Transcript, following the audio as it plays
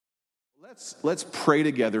Let's pray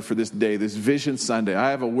together for this day, this Vision Sunday.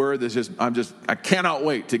 I have a word that's I cannot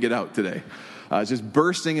wait to get out today. It's just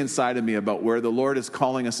bursting inside of me about where the Lord is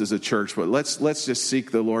calling us as a church. But let's just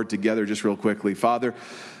seek the Lord together just real quickly. Father,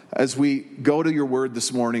 as we go to your word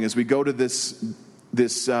this morning, as we go to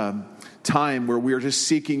this time where we are just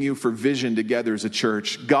seeking you for vision together as a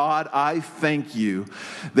church. God, I thank you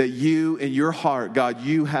that you in your heart, God,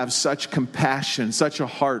 you have such compassion, such a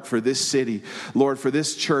heart for this city, Lord, for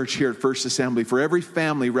this church here at First Assembly, for every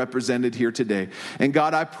family represented here today. And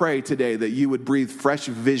God, I pray today that you would breathe fresh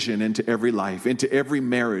vision into every life, into every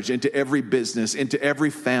marriage, into every business, into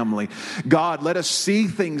every family. God, let us see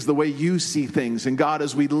things the way you see things. And God,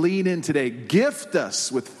 as we lean in today, gift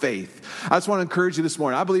us with faith. I just want to encourage you this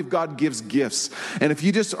morning. I believe God gives gifts. And if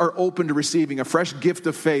you just are open to receiving a fresh gift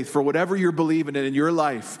of faith for whatever you're believing in your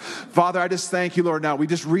life, Father, I just thank you, Lord. Now we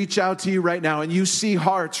just reach out to you right now, and you see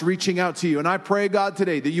hearts reaching out to you. And I pray, God,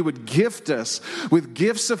 today that you would gift us with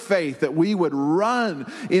gifts of faith, that we would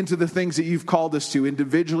run into the things that you've called us to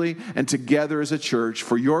individually and together as a church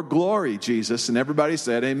for your glory, Jesus. And everybody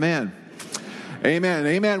said, amen. Amen.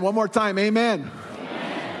 Amen. One more time. Amen.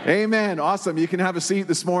 Amen. Amen. Awesome. You can have a seat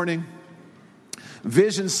this morning.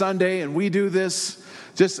 Vision Sunday, and we do this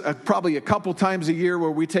just probably a couple times a year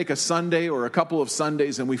where we take a Sunday or a couple of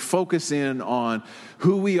Sundays and we focus in on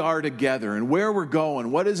who we are together and where we're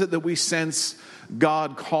going. What is it that we sense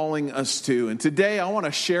God calling us to? And today I want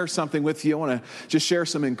to share something with you. I want to just share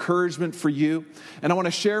some encouragement for you. And I want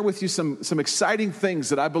to share with you some exciting things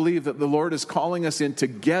that I believe that the Lord is calling us in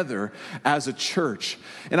together as a church.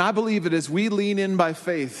 And I believe that as we lean in by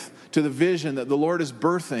faith to the vision that the Lord is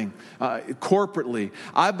birthing corporately,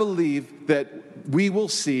 I believe that we will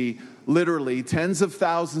see literally tens of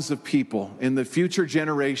thousands of people in the future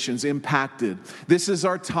generations impacted. This is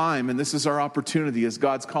our time and this is our opportunity as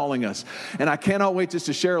God's calling us. And I cannot wait just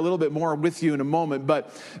to share a little bit more with you in a moment.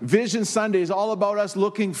 But Vision Sunday is all about us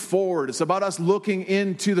looking forward. It's about us looking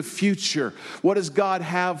into the future. What does God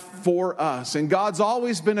have for us? And God's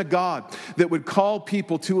always been a God that would call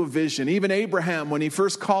people to a vision. Even Abraham, when he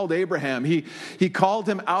first called Abraham, he called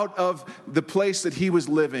him out of the place that he was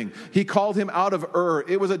living. He called him out of Ur.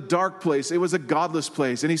 It was a dark place. It was a godless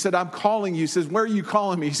place. And he said, I'm calling you. He says, where are you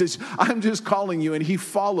calling me? He says, I'm just calling you. And he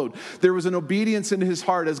followed. There was an obedience in his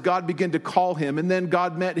heart as God began to call him. And then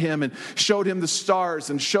God met him and showed him the stars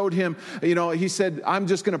and showed him, he said, I'm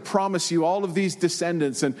just going to promise you all of these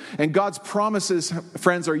descendants. And God's promises,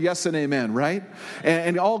 friends, are yes and amen, right?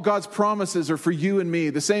 And all God's promises are for you and me.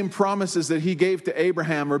 The same promises that he gave to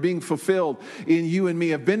Abraham are being fulfilled in you and me,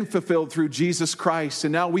 have been fulfilled through Jesus Christ.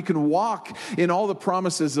 And now we can walk in all the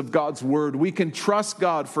promises of God's word. We can trust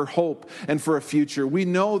God for hope and for a future. We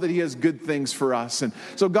know that he has good things for us. And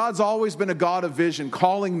so God's always been a God of vision,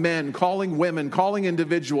 calling men, calling women, calling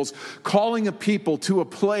individuals, calling a people to a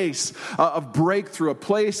place of breakthrough, a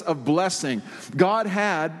place of blessing. God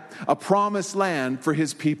had a promised land for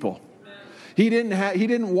his people. He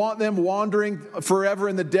didn't want them wandering forever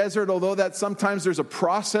in the desert, although that sometimes there's a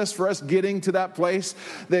process for us getting to that place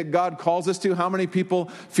that God calls us to. How many people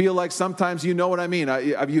feel like sometimes you know what I mean?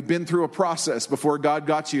 You've been through a process before God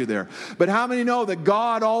got you there. But how many know that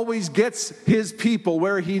God always gets his people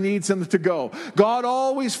where he needs them to go? God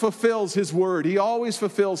always fulfills his word. He always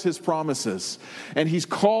fulfills his promises. And he's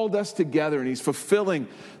called us together, and he's fulfilling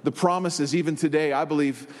the promises even today, I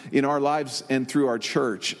believe, in our lives and through our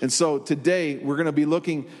church. And so today we're going to be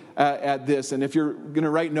looking at this. And if you're going to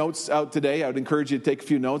write notes out today, I would encourage you to take a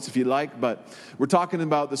few notes if you like. But we're talking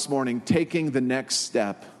about this morning taking the next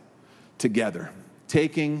step together.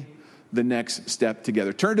 Taking the next step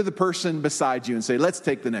together. Turn to the person beside you and say, let's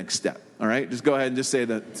take the next step. All right? Just go ahead and just say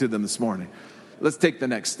that to them this morning. Let's take the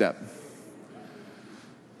next step.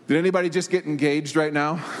 Did anybody just get engaged right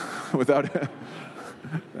now? Without...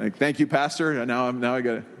 Thank you, Pastor. Now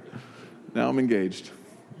I'm engaged.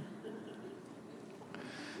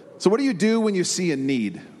 So what do you do when you see a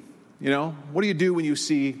need? What do you do when you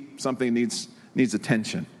see something needs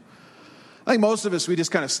attention? I think most of us, we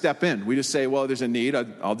just kind of step in. We just say, well, there's a need.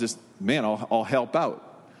 I'll help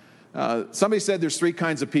out. Somebody said there's three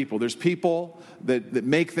kinds of people. There's people that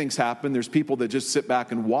make things happen. There's people that just sit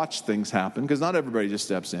back and watch things happen, because not everybody just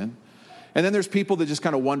steps in. And then there's people that just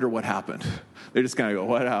kind of wonder what happened. They just kind of go,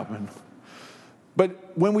 what happened?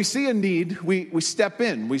 But when we see a need, we step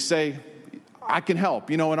in. We say, I can help.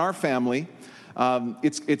 In our family,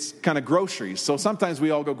 it's kind of groceries. So sometimes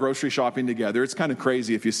we all go grocery shopping together. It's kind of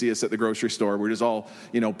crazy if you see us at the grocery store. We're just all,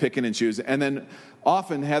 picking and choosing. And then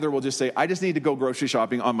often Heather will just say, I just need to go grocery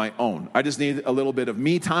shopping on my own. I just need a little bit of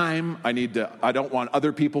me time. I don't want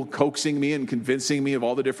other people coaxing me and convincing me of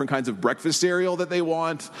all the different kinds of breakfast cereal that they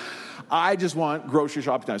want. I just want grocery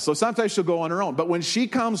shopping time. So sometimes she'll go on her own. But when she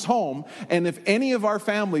comes home, and if any of our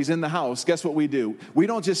family's in the house, guess what we do? We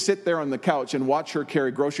don't just sit there on the couch and watch her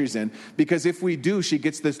carry groceries in, because if we do, she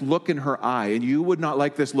gets this look in her eye, and you would not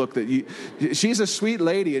like this look. She's a sweet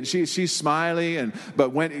lady, and she's smiley,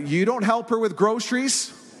 but when you don't help her with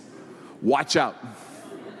groceries, watch out.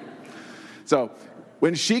 So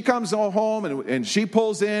when she comes home and she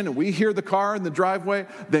pulls in and we hear the car in the driveway,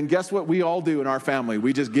 then guess what we all do in our family?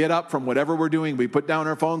 We just get up from whatever we're doing. We put down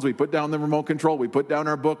our phones. We put down the remote control. We put down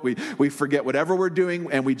our book. We forget whatever we're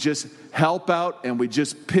doing, and we just help out and we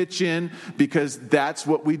just pitch in, because that's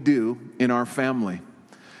what we do in our family.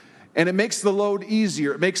 And it makes the load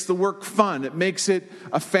easier. It makes the work fun. It makes it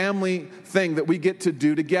a family thing that we get to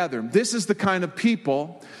do together. This is the kind of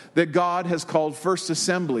people that God has called First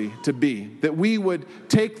Assembly to be. That we would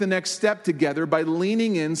take the next step together by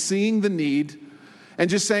leaning in, seeing the need, and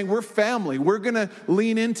just saying, we're family. We're going to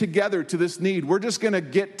lean in together to this need. We're just going to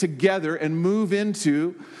get together and move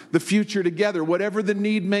into the future together, whatever the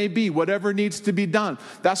need may be, whatever needs to be done.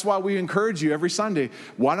 That's why we encourage you every Sunday.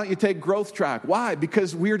 Why don't you take Growth Track? Why?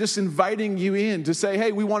 Because we're just inviting you in to say,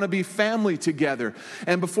 hey, we want to be family together.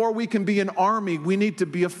 And before we can be an army, we need to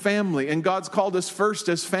be a family. And God's called us first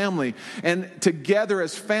as family. And together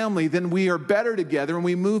as family, then we are better together, and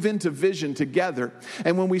we move into vision together.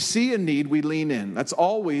 And when we see a need, we lean in. That's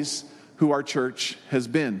always who our church has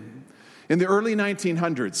been. In the early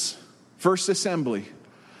 1900s, First Assembly,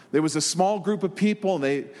 there was a small group of people, and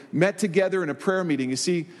they met together in a prayer meeting. You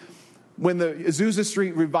see, when the Azusa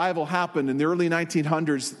Street revival happened in the early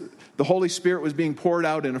 1900s, the Holy Spirit was being poured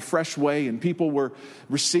out in a fresh way, and people were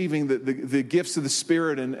receiving the gifts of the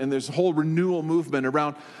Spirit, and there's a whole renewal movement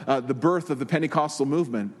around the birth of the Pentecostal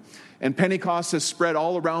movement. And Pentecost has spread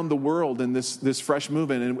all around the world in this fresh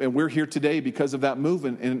movement, and we're here today because of that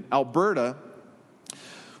movement. And Alberta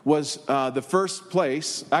was the first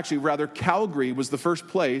place, Calgary was the first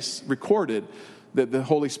place recorded that the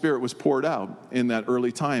Holy Spirit was poured out in that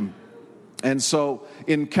early time. And so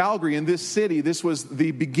in Calgary, in this city, this was the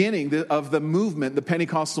beginning of the movement, the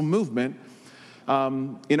Pentecostal movement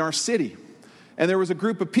in our city. And there was a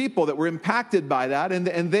group of people that were impacted by that,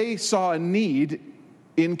 and they saw a need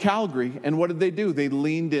in Calgary. And what did they do? They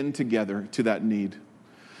leaned in together to that need.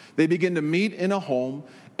 They began to meet in a home,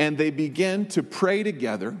 and they began to pray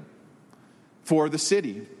together for the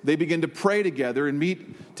city. They began to pray together and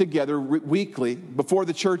meet together weekly before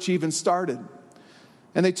the church even started.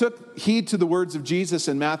 And they took heed to the words of Jesus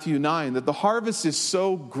in Matthew 9, that the harvest is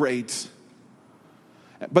so great,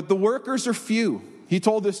 but the workers are few. He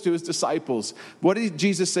told this to his disciples. What did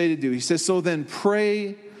Jesus say to do? He says, so then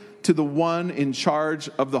pray to the one in charge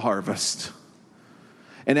of the harvest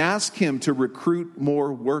and ask him to recruit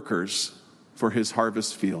more workers for his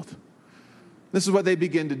harvest field. This is what they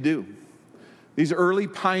begin to do. These early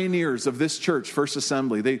pioneers of this church, First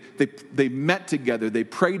Assembly, they met together, they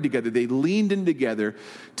prayed together, they leaned in together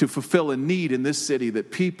to fulfill a need in this city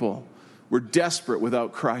that people were desperate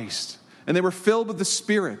without Christ. And they were filled with the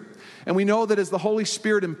Spirit. And we know that as the Holy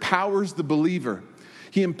Spirit empowers the believer,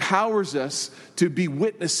 He empowers us to be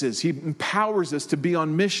witnesses. He empowers us to be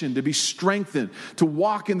on mission, to be strengthened, to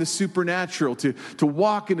walk in the supernatural, to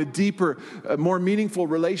walk in a deeper, more meaningful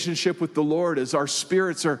relationship with the Lord as our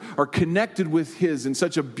spirits are connected with His in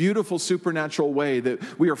such a beautiful supernatural way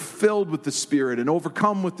that we are filled with the Spirit and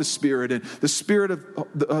overcome with the Spirit. And the Spirit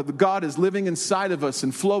of God is living inside of us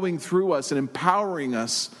and flowing through us and empowering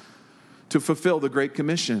us to fulfill the Great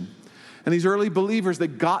Commission. And these early believers, they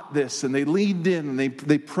got this, and they leaned in, and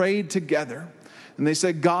they prayed together. And they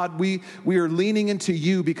said, God, we are leaning into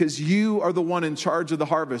you because you are the one in charge of the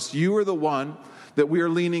harvest. You are the one that we are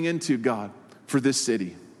leaning into, God, for this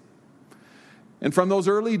city. And from those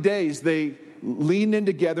early days, they leaned in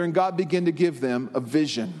together, and God began to give them a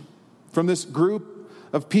vision. From this group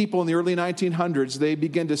of people in the early 1900s, they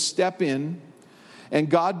began to step in,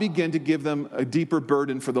 and God began to give them a deeper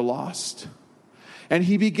burden for the lost. And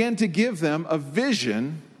He began to give them a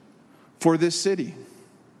vision for this city,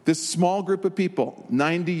 this small group of people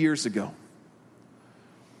 90 years ago.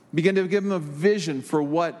 Began to give them a vision for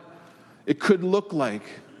what it could look like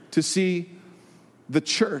to see the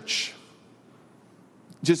church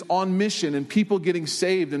just on mission and people getting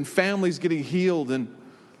saved and families getting healed. And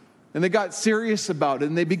they got serious about it,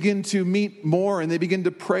 and they began to meet more and they began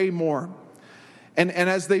to pray more. And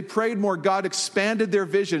as they prayed more, God expanded their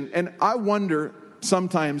vision. And I wonder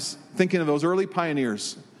sometimes, thinking of those early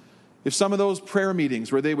pioneers, if some of those prayer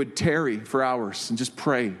meetings where they would tarry for hours and just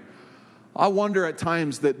pray, I wonder at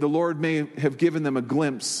times that the Lord may have given them a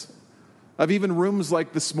glimpse of even rooms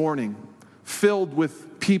like this morning, filled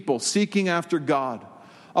with people seeking after God.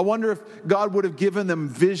 I wonder if God would have given them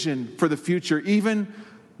vision for the future, even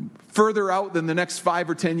further out than the next 5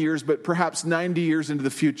 or 10 years, but perhaps 90 years into the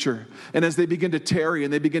future. And as they begin to tarry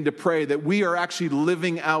and they begin to pray, that we are actually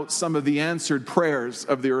living out some of the answered prayers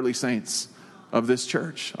of the early saints of this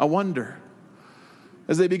church. I wonder,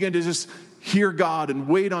 as they begin to just hear God and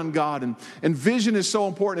wait on God. And vision is so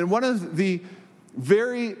important. And one of the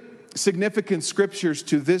very significant scriptures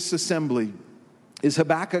to this assembly is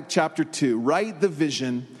Habakkuk chapter 2. Write the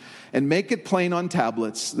vision and make it plain on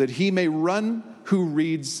tablets, that he may run who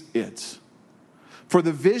reads it. For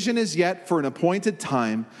the vision is yet for an appointed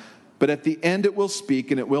time, but at the end it will speak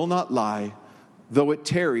and it will not lie. Though it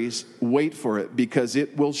tarries, wait for it, because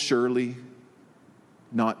it will surely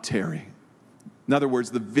not tarry. In other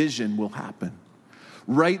words, the vision will happen.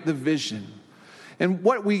 Write the vision. And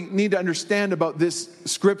what we need to understand about this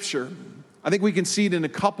scripture, I think we can see it in a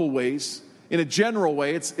couple ways. In a general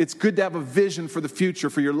way, it's good to have a vision for the future,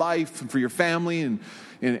 for your life and for your family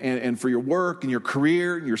and for your work and your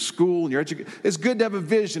career and your school and your education. It's good to have a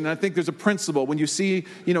vision. And I think there's a principle. When you see,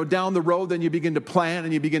 down the road, then you begin to plan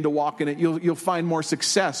and you begin to walk in it. You'll find more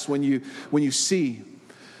success when you see.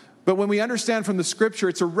 But when we understand from the scripture,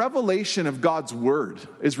 it's a revelation of God's word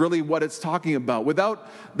is really what it's talking about. Without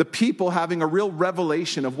the people having a real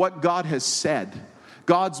revelation of what God has said,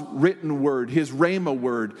 God's written word, his rhema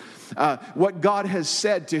word, what God has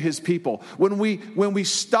said to his people. When we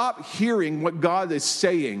stop hearing what God is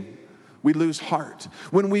saying, we lose heart.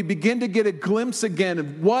 When we begin to get a glimpse again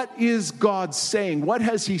of what is God saying, what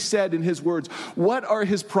has he said in his words, what are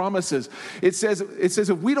his promises, it says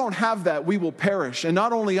if we don't have that, we will perish. And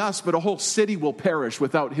not only us, but a whole city will perish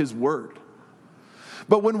without his word.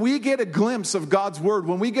 But when we get a glimpse of God's word,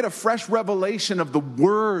 when we get a fresh revelation of the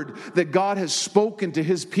word that God has spoken to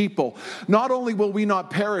his people, not only will we not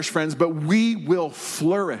perish, friends, but we will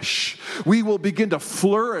flourish. We will begin to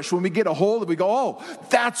flourish when we get a hold of it. We go, oh,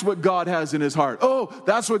 that's what God has in his heart. Oh,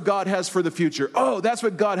 that's what God has for the future. Oh, that's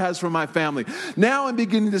what God has for my family. Now I'm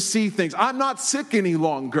beginning to see things. I'm not sick any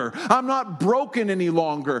longer. I'm not broken any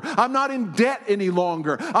longer. I'm not in debt any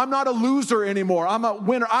longer. I'm not a loser anymore. I'm a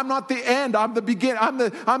winner. I'm not the end. I'm the beginning.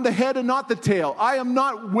 I'm the head and not the tail. I am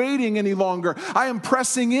not waiting any longer. I am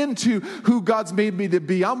pressing into who God's made me to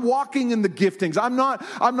be. I'm walking in the giftings. I'm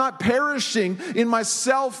not perishing in my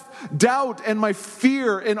self-doubt and my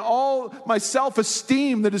fear and all my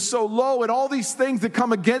self-esteem that is so low and all these things that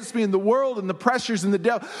come against me in the world and the pressures and the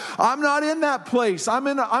devil. I'm not in that place. I'm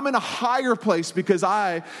in a higher place because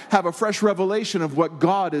I have a fresh revelation of what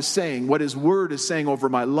God is saying, what his word is saying over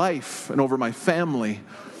my life and over my family.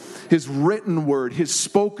 His written word, his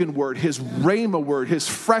spoken word, his rhema word, his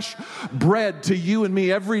fresh bread to you and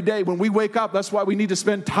me every day. When we wake up, that's why we need to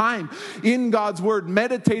spend time in God's word,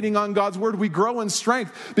 meditating on God's word. We grow in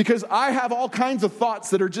strength because I have all kinds of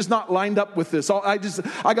thoughts that are just not lined up with this. I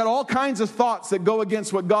got all kinds of thoughts that go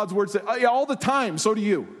against what God's word says all the time. So do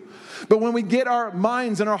you. But when we get our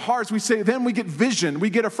minds and our hearts, then we get vision. We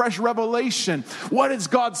get a fresh revelation. What is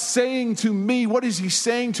God saying to me? What is he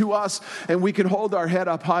saying to us? And we can hold our head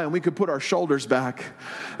up high and we can put our shoulders back.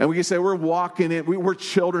 And we can say, we're walking it. We're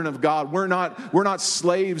children of God. We're not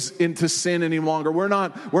slaves into sin any longer. We're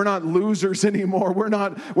not losers anymore. We're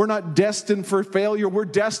not destined for failure. We're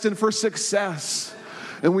destined for success.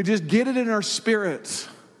 And we just get it in our spirit.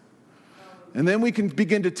 And then we can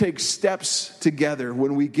begin to take steps together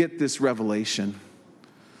when we get this revelation.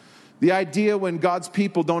 The idea when God's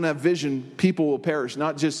people don't have vision, people will perish.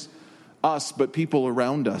 Not just us, but people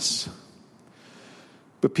around us.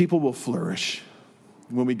 But people will flourish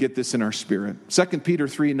when we get this in our spirit. 2 Peter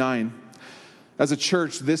 3:9. As a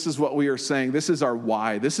church, this is what we are saying. This is our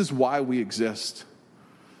why. This is why we exist.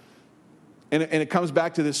 And it comes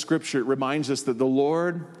back to this scripture. It reminds us that the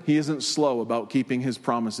Lord, he isn't slow about keeping his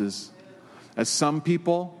promises, as some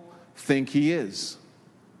people think he is.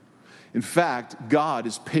 In fact, God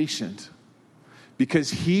is patient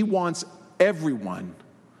because he wants everyone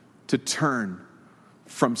to turn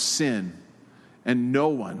from sin and no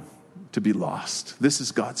one to be lost. This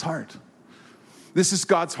is God's heart. This is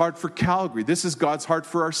God's heart for Calgary. This is God's heart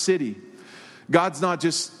for our city.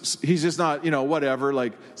 He's just not, whatever.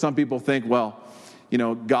 Like some people think,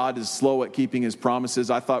 God is slow at keeping his promises.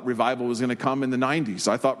 I thought revival was going to come in the 90s.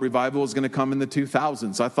 I thought revival was going to come in the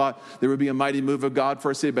 2000s. I thought there would be a mighty move of God for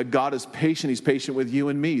our city. But God is patient. He's patient with you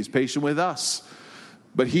and me. He's patient with us.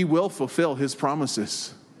 But he will fulfill his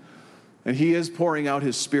promises. And he is pouring out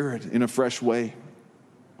his Spirit in a fresh way.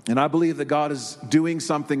 And I believe that God is doing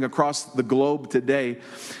something across the globe today.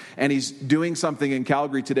 And he's doing something in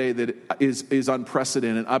Calgary today that is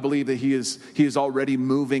unprecedented. I believe that he is already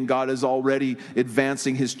moving. God is already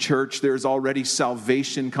advancing his church. There's already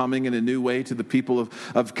salvation coming in a new way to the people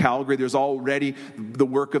of Calgary. There's already the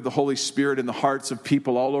work of the Holy Spirit in the hearts of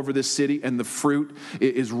people all over this city. And the fruit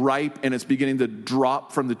is ripe and it's beginning to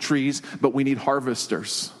drop from the trees. But we need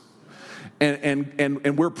harvesters.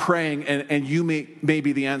 And we're praying, and you may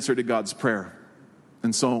be the answer to God's prayer.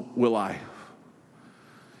 And so will I.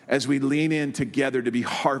 As we lean in together to be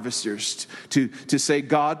harvesters, to say,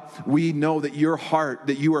 God, we know that your heart,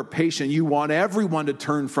 that you are patient. You want everyone to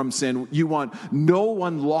turn from sin. You want no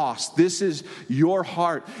one lost. This is your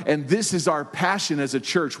heart, and this is our passion as a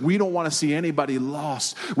church. We don't want to see anybody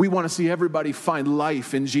lost. We want to see everybody find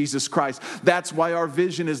life in Jesus Christ. That's why our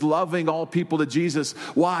vision is loving all people to Jesus.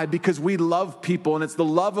 Why? Because we love people, and it's the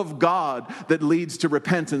love of God that leads to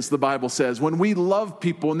repentance, the Bible says. When we love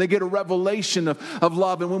people, and they get a revelation of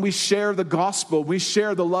love, and when we share the gospel, we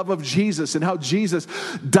share the love of Jesus and how Jesus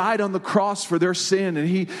died on the cross for their sin, and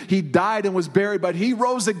he died and was buried, but he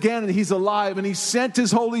rose again and he's alive and he sent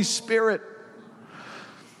his Holy Spirit.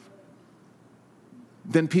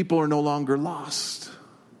 Then people are no longer lost.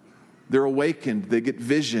 They're awakened. They get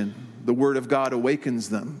vision. The Word of God awakens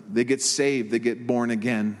them. They get saved. They get born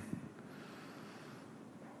again.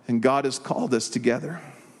 And God has called us together.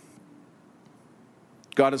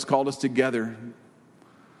 God has called us together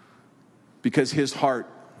because his heart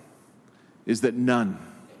is that none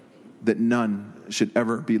should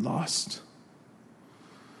ever be lost.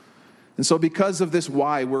 And so because of this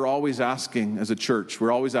why, we're always asking as a church,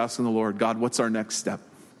 we're always asking the Lord, God, what's our next step?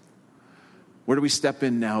 Where do we step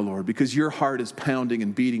in now, Lord? Because your heart is pounding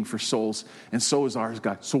and beating for souls, and so is ours,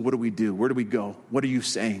 God. So what do we do? Where do we go? What are you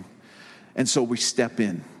saying? And so we step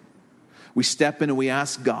in. We step in and we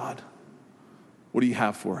ask God, what do you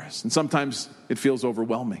have for us? And sometimes it feels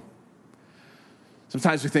overwhelming.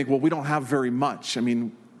 Sometimes we think, well, we don't have very much. I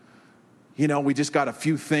mean, we just got a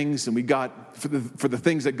few things, and we got, for the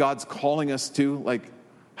things that God's calling us to, like,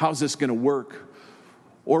 how's this going to work?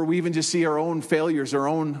 Or we even just see our own failures, our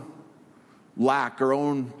own lack, our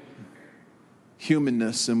own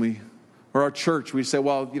humanness, or our church, we say,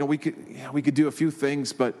 well, we could do a few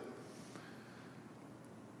things, but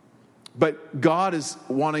God is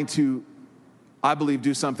wanting to, I believe,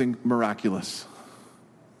 do something miraculous.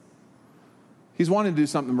 He's wanting to do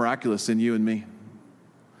something miraculous in you and me.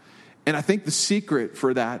 And I think the secret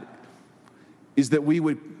for that is that we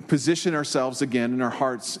would position ourselves again in our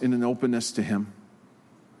hearts in an openness to him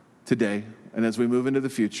today and as we move into the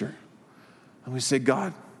future. And we say,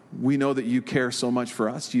 God, we know that you care so much for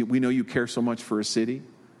us. We know you care so much for a city.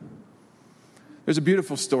 There's a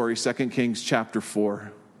beautiful story, 2 Kings chapter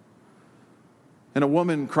 4. And a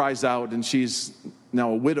woman cries out, and she's now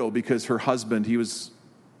a widow because her husband, he was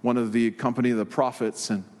one of the company of the prophets,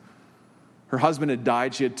 and her husband had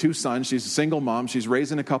died. She had 2 sons. She's a single mom. She's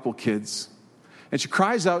raising a couple kids. And she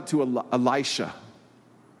cries out to Elisha.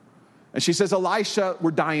 And she says, Elisha,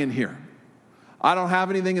 we're dying here. I don't have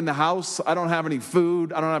anything in the house. I don't have any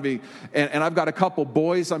food. I don't have any, and I've got a couple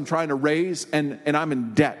boys I'm trying to raise, and I'm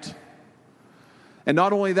in debt. And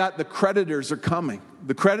not only that, the creditors are coming.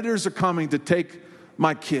 The creditors are coming to take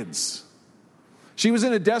my kids. She was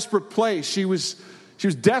in a desperate place. She was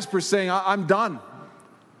desperate, saying, I'm done.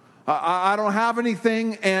 I don't have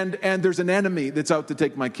anything, and there's an enemy that's out to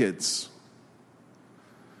take my kids.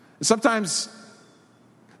 And sometimes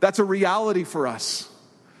that's a reality for us.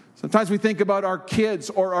 Sometimes we think about our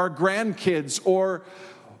kids or our grandkids or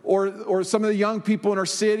some of the young people in our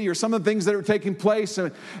city or some of the things that are taking place.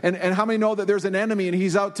 And how many know that there's an enemy and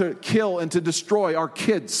he's out to kill and to destroy our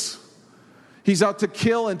kids? He's out to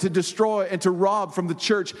kill and to destroy and to rob from the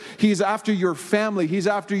church. He's after your family. He's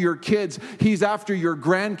after your kids. He's after your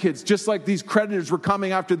grandkids. Just like these creditors were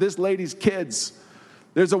coming after this lady's kids.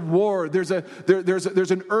 There's a war. There's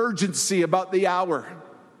an urgency about the hour.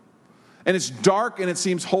 And it's dark and it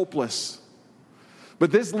seems hopeless.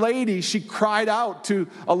 But this lady, she cried out to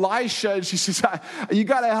Elisha, and she says, you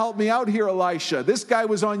got to help me out here, Elisha. This guy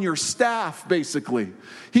was on your staff, basically.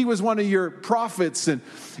 He was one of your prophets and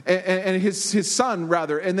his son,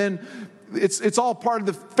 rather. And then it's all part of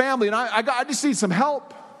the family, and I just need some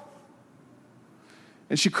help.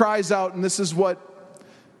 And she cries out, and this is what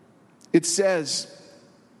it says.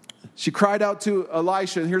 She cried out to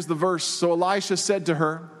Elisha, and here's the verse. So Elisha said to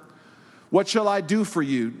her, what shall I do for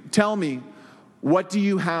you? Tell me, what do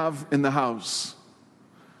you have in the house?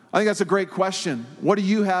 I think that's a great question. What do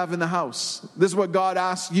you have in the house? This is what God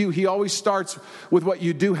asks you. He always starts with what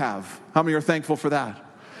you do have. How many are thankful for that?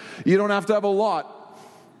 You don't have to have a lot,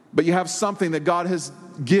 but you have something that God has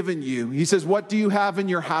given you. He says, what do you have in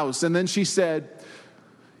your house? And then she said,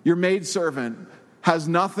 your maidservant has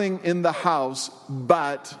nothing in the house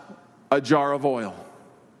but a jar of oil.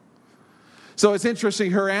 So it's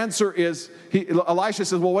interesting. Her answer is, Elisha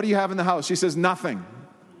says, well, what do you have in the house? She says, nothing,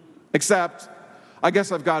 except I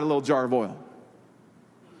guess I've got a little jar of oil.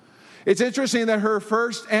 It's interesting that her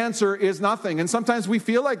first answer is nothing. And sometimes we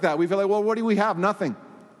feel like that. We feel like, well, what do we have? Nothing.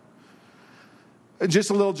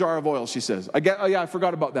 Just a little jar of oil, she says. I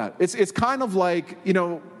forgot about that. It's kind of like,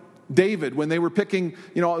 David, when they were picking,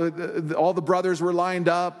 all the brothers were lined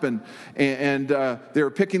up and they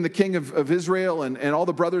were picking the king of Israel and all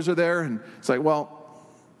the brothers are there. And it's like, well,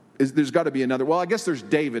 there's got to be another. Well, I guess there's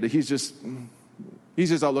David. He's just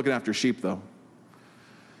out looking after sheep, though.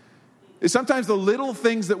 Sometimes the little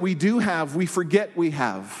things that we do have, we forget we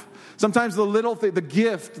have. Sometimes the little thing, the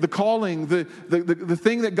gift, the calling, the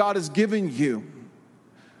thing that God has given you.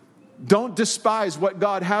 Don't despise what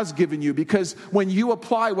God has given you, because when you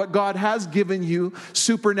apply what God has given you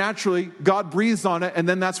supernaturally, God breathes on it, and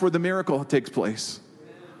then that's where the miracle takes place.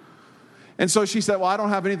 And so she said, well, I don't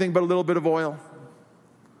have anything but a little bit of oil.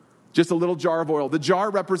 Just a little jar of oil. The jar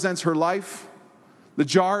represents her life. The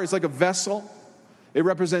jar is like a vessel. It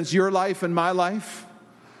represents your life and my life.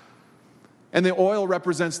 And the oil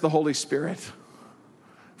represents the Holy Spirit.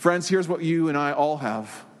 Friends, here's what you and I all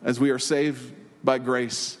have as we are saved by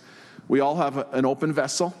grace. We all have an open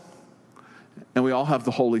vessel, and we all have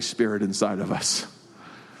the Holy Spirit inside of us.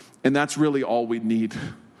 And that's really all we need.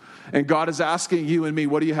 And God is asking you and me,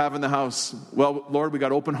 what do you have in the house? Well, Lord, we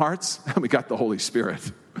got open hearts, and we got the Holy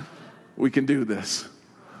Spirit. We can do this.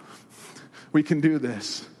 We can do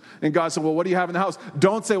this. And God said, well, what do you have in the house?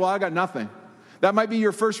 Don't say, well, I got nothing. That might be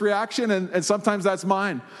your first reaction, and sometimes that's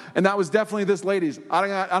mine. And that was definitely this lady's.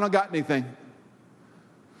 I don't got anything.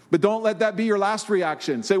 But don't let that be your last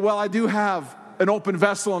reaction. Say, well, I do have an open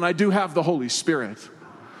vessel, and I do have the Holy Spirit.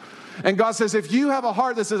 And God says, if you have a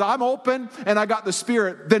heart that says, I'm open and I got the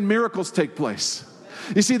Spirit, then miracles take place.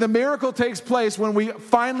 You see, the miracle takes place when we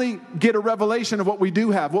finally get a revelation of what we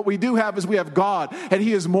do have. What we do have is we have God, and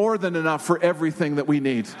He is more than enough for everything that we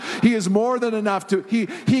need. He is more than enough He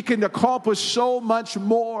can accomplish so much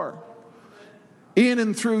more in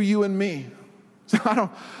and through you and me. So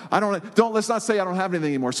let's not say I don't have anything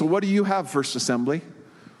anymore. So what do you have, First Assembly?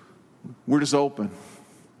 We're just open.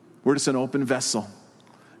 We're just an open vessel.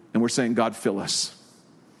 And we're saying, God, fill us.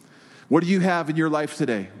 What do you have in your life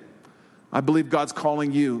today? I believe God's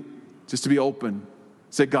calling you just to be open.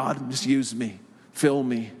 Say, God, just use me. Fill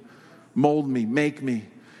me. Mold me. Make me.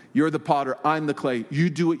 You're the potter. I'm the clay. You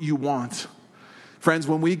do what you want. Friends,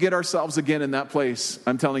 when we get ourselves again in that place,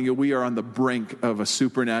 I'm telling you, we are on the brink of a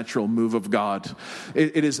supernatural move of God.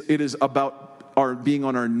 It is about our being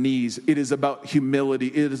on our knees. It is about humility.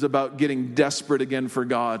 It is about getting desperate again for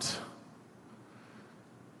God.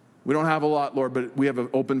 We don't have a lot, Lord, but we have an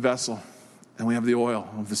open vessel, and we have the oil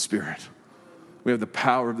of the Spirit. We have the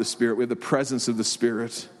power of the Spirit. We have the presence of the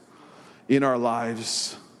Spirit in our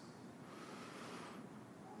lives.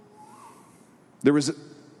 There was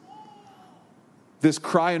this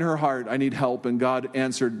cry in her heart, I need help, and God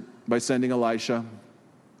answered by sending Elisha.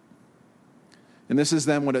 And this is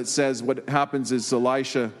then what it says. What happens is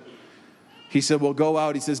Elisha, he said, well, go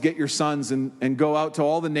out. He says, get your sons and go out to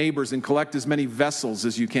all the neighbors and collect as many vessels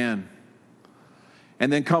as you can.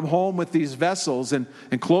 And then come home with these vessels and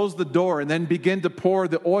close the door and then begin to pour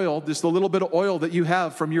the oil, just a little bit of oil that you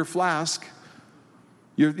have from your flask,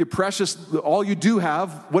 your precious, all you do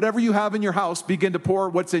have, whatever you have in your house, begin to pour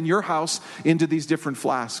what's in your house into these different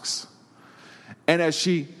flasks. And as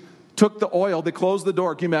she took the oil, they closed the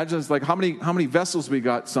door. Can you imagine? It's like, how many vessels we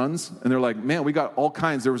got, sons? And they're like, man, we got all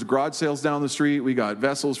kinds. There was garage sales down the street. We got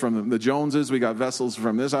vessels from the Joneses. We got vessels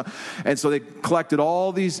from this. And so they collected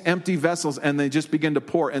all these empty vessels, and they just began to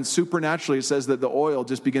pour. And supernaturally, it says that the oil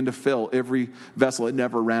just began to fill every vessel. It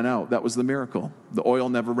never ran out. That was the miracle. The oil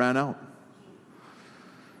never ran out.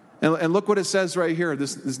 And look what it says right here,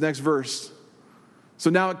 this next verse.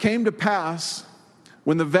 So now it came to pass,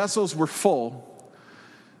 when the vessels were full,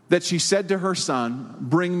 that she said to her son,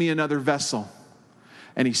 bring me another vessel.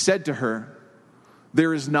 And he said to her,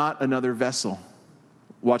 there is not another vessel.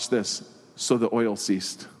 Watch this. So the oil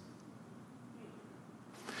ceased.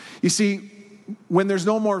 You see, when there's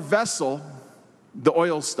no more vessel, the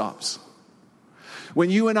oil stops.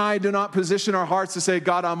 When you and I do not position our hearts to say,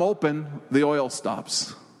 God, I'm open, the oil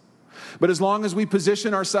stops. But as long as we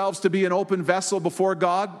position ourselves to be an open vessel before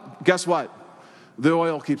God, guess what? the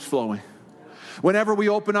oil keeps flowing. Whenever we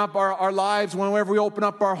open up our lives, whenever we open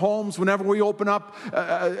up our homes, whenever we open up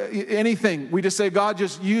anything, we just say, God,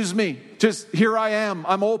 just use me. Just here I am.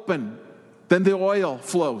 I'm open. Then the oil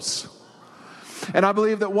flows. And I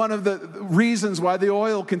believe that one of the reasons why the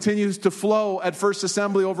oil continues to flow at First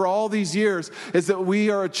Assembly over all these years is that we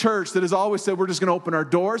are a church that has always said we're just going to open our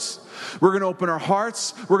doors. We're going to open our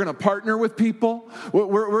hearts. We're going to partner with people.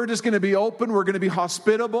 We're just going to be open. We're going to be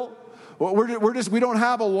hospitable. We don't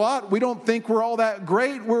have a lot. We don't think we're all that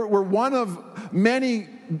great. We're one of many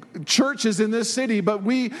churches in this city, but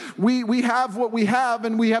we have what we have,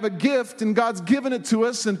 and we have a gift, and God's given it to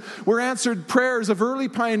us, and we're answered prayers of early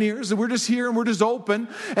pioneers, and we're just here and we're just open.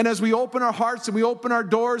 And as we open our hearts and we open our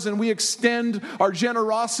doors and we extend our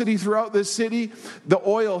generosity throughout this city, the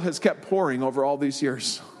oil has kept pouring over all these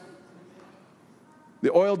years.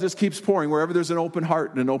 The oil just keeps pouring wherever there's an open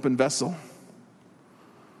heart and an open vessel.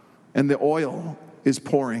 And the oil is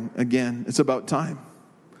pouring again. It's about time.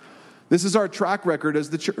 This is our track record as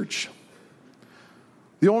the church.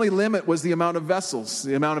 The only limit was the amount of vessels,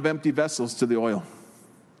 the amount of empty vessels to the oil.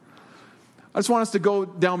 I just want us to go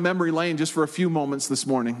down memory lane just for a few moments this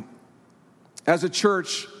morning. As a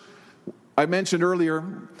church, I mentioned earlier,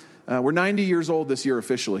 we're 90 years old this year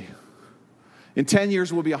officially. In 10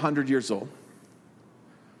 years, we'll be 100 years old.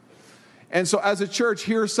 And so as a church,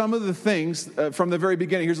 here are some of the things from the very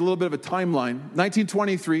beginning. Here's a little bit of a timeline.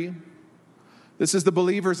 1923, this is the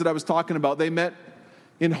believers that I was talking about. They met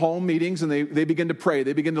in home meetings and they begin to pray.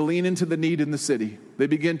 They begin to lean into the need in the city. They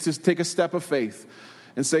begin to take a step of faith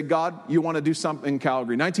and say, God, you want to do something in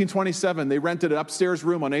Calgary. 1927, they rented an upstairs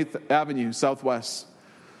room on 8th Avenue Southwest.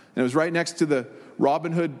 And it was right next to the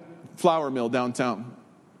Robin Hood flour mill downtown.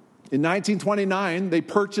 In 1929, they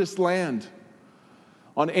purchased land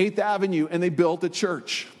on 8th Avenue, and they built a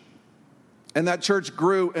church. And that church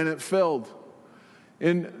grew and it filled.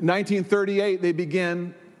 In 1938, they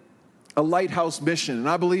began a lighthouse mission. And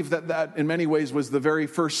I believe that in many ways was the very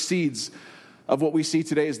first seeds of what we see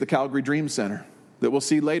today as the Calgary Dream Center. That we'll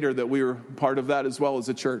see later that we were part of that as well as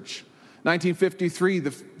a church. 1953,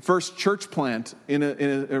 the first church plant in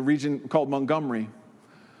a region called Montgomery.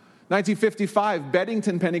 1955,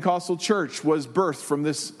 Beddington Pentecostal Church was birthed from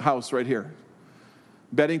this house right here.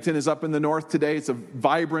 Beddington is up in the north today. It's a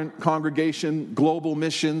vibrant congregation, global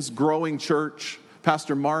missions, growing church.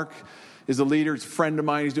 Pastor Mark is a leader. He's a friend of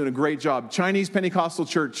mine. He's doing a great job. Chinese Pentecostal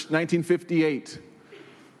Church, 1958.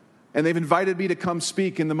 And they've invited me to come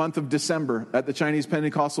speak in the month of December at the Chinese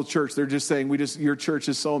Pentecostal Church. They're just saying, your church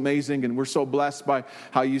is so amazing, and we're so blessed by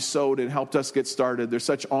how you sowed and helped us get started. There's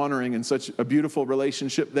such honoring and such a beautiful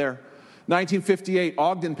relationship there. 1958,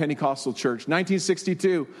 Ogden Pentecostal Church.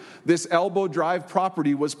 1962, this Elbow Drive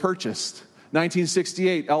property was purchased.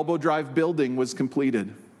 1968, Elbow Drive building was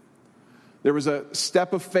completed. There was a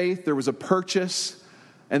step of faith, there was a purchase,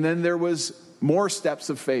 and then there was more steps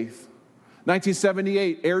of faith.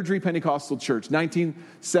 1978, Airdrie Pentecostal Church.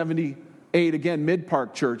 1978, again,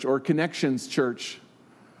 Mid-Park Church or Connections Church.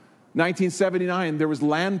 1979, there was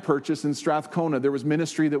land purchase in Strathcona. There was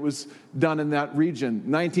ministry that was done in that region.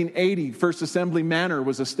 1980, First Assembly Manor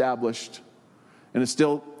was established. And it's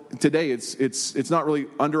still, today, it's not really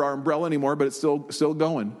under our umbrella anymore, but it's still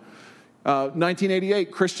going. 1988,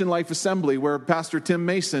 Christian Life Assembly, where Pastor Tim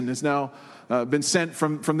Mason has now been sent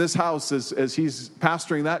from this house as he's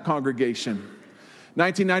pastoring that congregation.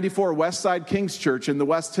 1994, Westside King's Church in the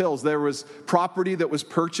West Hills. There was property that was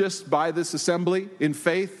purchased by this assembly in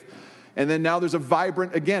faith. And then now there's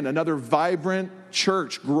another vibrant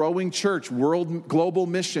church, growing church, global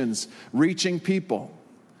missions, reaching people.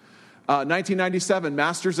 1997,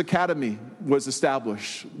 Masters Academy was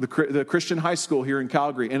established, the Christian high school here in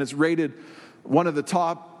Calgary, and it's rated one of the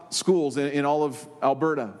top schools in all of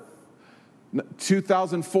Alberta.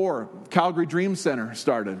 2004, Calgary Dream Center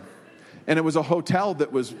started, and it was a hotel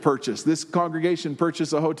that was purchased. This congregation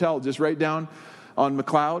purchased a hotel just right down on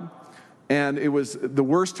McLeod. And it was the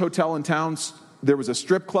worst hotel in town. There was a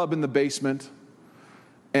strip club in the basement,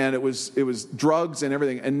 and it was drugs and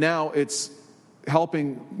everything. And now it's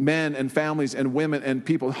helping men and families and women and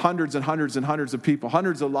people, hundreds and hundreds and hundreds of people.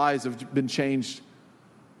 Hundreds of lives have been changed.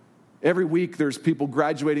 Every week there's people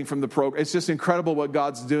graduating from the program. It's just incredible what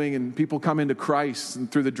God's doing, and people come into Christ and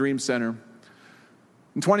through the Dream Center.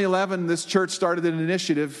 In 2011, this church started an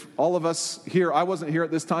initiative. All of us here, I wasn't here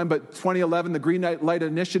at this time, but 2011, the Green Light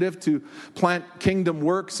Initiative to plant kingdom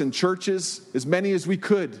works in churches, as many as we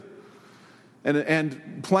could.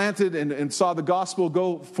 And planted and saw the gospel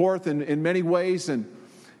go forth in many ways. And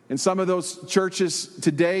some of those churches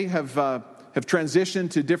today have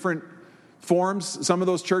transitioned to different forms. Some of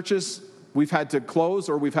those churches we've had to close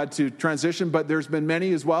or we've had to transition, but there's been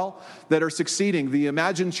many as well that are succeeding. The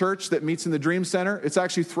Imagine Church that meets in the Dream Center, it's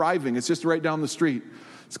actually thriving. It's just right down the street.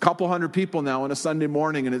 It's a couple hundred people now on a Sunday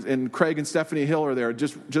morning, and Craig and Stephanie Hill are there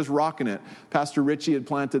just rocking it. Pastor Richie had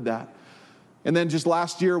planted that. And then just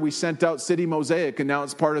last year, we sent out City Mosaic, and now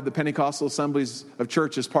it's part of the Pentecostal Assemblies of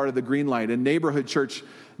Church as part of the Green Light, a neighborhood church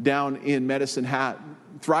down in Medicine Hat,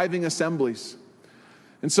 thriving assemblies.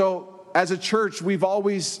 And so as a church, we've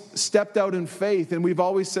always stepped out in faith, and we've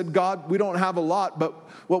always said, God, we don't have a lot, but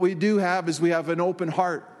what we do have is we have an open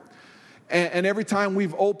heart. And every time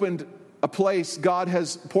we've opened a place, God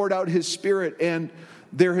has poured out his Spirit, and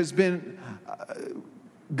there has been...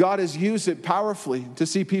 God has used it powerfully to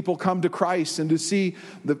see people come to Christ and to see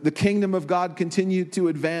the kingdom of God continue to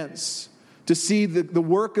advance, to see the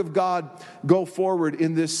work of God go forward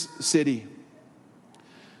in this city.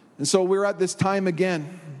 And so we're at this time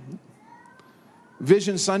again.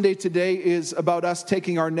 Vision Sunday today is about us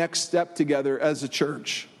taking our next step together as a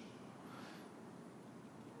church.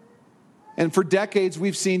 And for decades,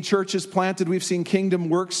 we've seen churches planted. We've seen kingdom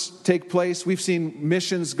works take place. We've seen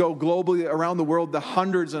missions go globally around the world, the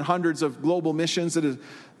hundreds and hundreds of global missions that have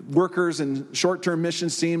workers and short-term mission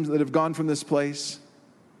teams that have gone from this place.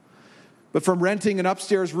 But from renting an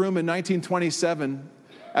upstairs room in 1927,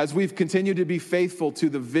 as we've continued to be faithful to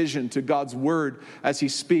the vision, to God's word, as he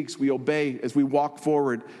speaks, we obey. As we walk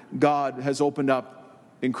forward, God has opened up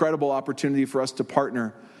incredible opportunity for us to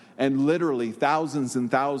partner. And literally thousands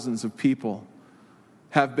and thousands of people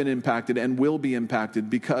have been impacted and will be impacted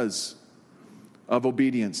because of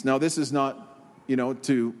obedience. Now, this is not,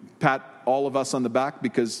 to pat all of us on the back,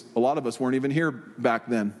 because a lot of us weren't even here back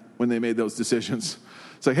then when they made those decisions.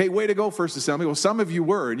 It's like, hey, way to go, First Assembly. Well, some of you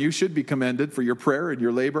were, and you should be commended for your prayer and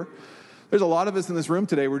your labor. There's a lot of us in this room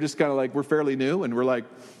today, we're just kind of like, we're fairly new, and we're like,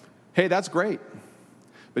 hey, that's great.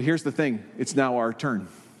 But here's the thing, it's now our turn.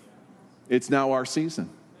 It's now our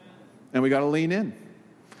season. And we got to lean in.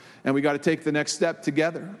 And we got to take the next step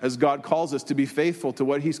together as God calls us to be faithful to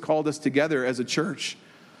what he's called us together as a church,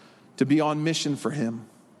 to be on mission for him.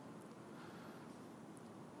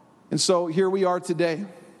 And so here we are today.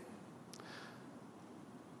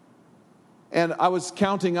 And I was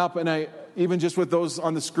counting up, and I even just with those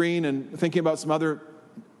on the screen and thinking about some other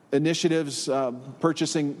initiatives,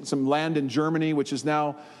 purchasing some land in Germany, which is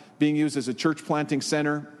now being used as a church planting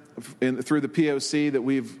center through the POC that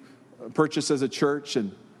we've purchased as a church.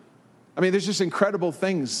 And I mean, there's just incredible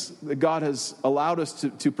things that God has allowed us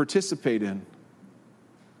to participate in.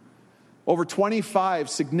 Over 25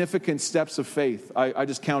 significant steps of faith. I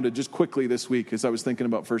just counted just quickly this week as I was thinking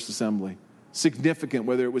about First Assembly. Significant,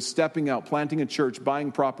 whether it was stepping out, planting a church,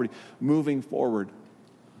 buying property, moving forward.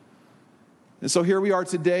 And so here we are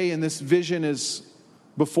today, and this vision is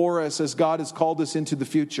before us as God has called us into the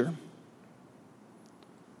future.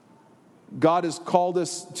 God has called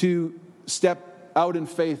us to step out in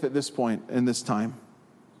faith at this point in this time.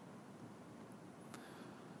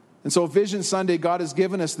 And so Vision Sunday, God has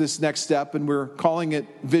given us this next step, and we're calling it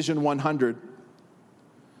Vision 100.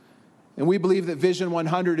 And we believe that Vision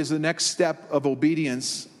 100 is the next step of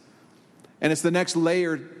obedience, and it's the next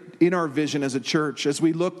layer in our vision as a church as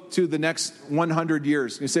we look to the next 100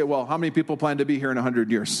 years. You say, well, how many people plan to be here in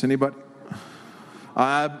 100 years? Anybody?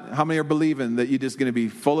 How many are believing that you're just going to be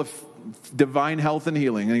full of divine health and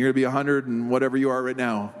healing, and you're going to be 100 and whatever you are right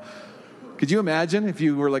now? Could you imagine if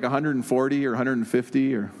you were like 140 or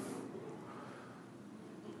 150 or...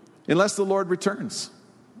 Unless the Lord returns.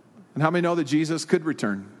 And how many know that Jesus could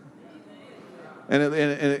return? And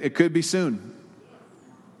it could be soon.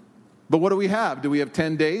 But what do we have? Do we have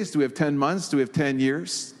 10 days? Do we have 10 months? Do we have 10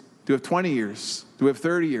 years? Do we have 20 years? Do we have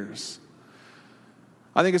 30 years?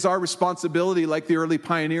 I think it's our responsibility, like the early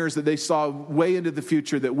pioneers, that they saw way into the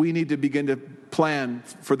future, that we need to begin to plan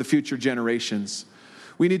for the future generations.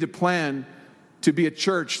 We need to plan to be a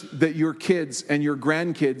church that your kids and your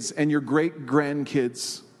grandkids and your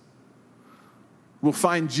great-grandkids will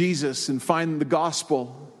find Jesus and find the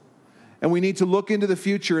gospel. And we need to look into the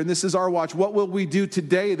future, and this is our watch. What will we do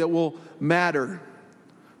today that will matter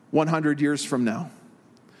 100 years from now?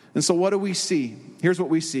 And so what do we see? Here's what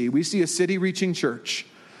we see. We see a city-reaching church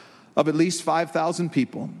of at least 5,000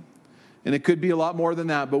 people. And it could be a lot more than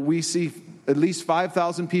that, but we see at least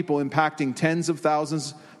 5,000 people impacting tens of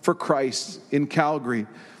thousands for Christ in Calgary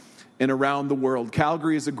and around the world.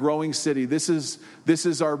 Calgary is a growing city. This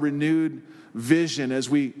is our renewed vision. As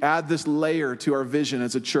we add this layer to our vision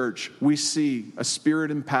as a church, we see a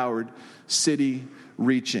spirit-empowered,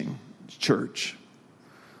 city-reaching church.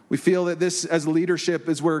 We feel that this, as leadership,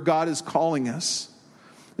 is where God is calling us.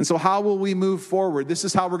 And so how will we move forward? This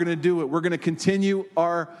is how we're going to do it. We're going to continue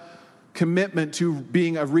our commitment to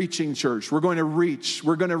being a reaching church. We're going to reach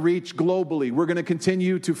globally. We're going to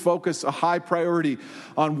continue to focus a high priority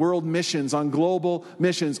on world missions, on global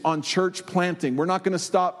missions, on church planting. We're not going to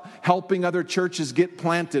stop helping other churches get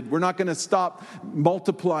planted. We're not going to stop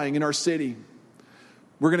multiplying in our city.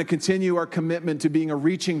 We're going to continue our commitment to being a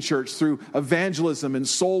reaching church through evangelism and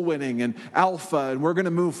soul winning and alpha, and we're going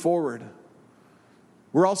to move forward.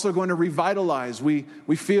 We're also going to revitalize. We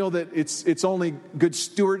feel that it's only good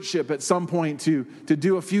stewardship at some point to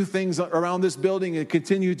do a few things around this building and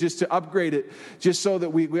continue just to upgrade it, just so that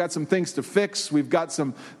we got some things to fix. We've got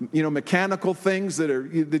some mechanical things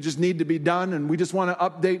that just need to be done, and we just want to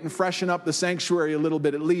update and freshen up the sanctuary a little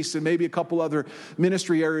bit at least, and maybe a couple other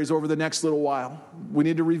ministry areas over the next little while. We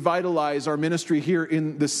need to revitalize our ministry here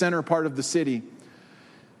in the center part of the city.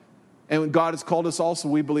 And God has called us also,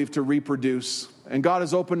 we believe, to reproduce. And God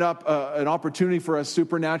has opened up an opportunity for us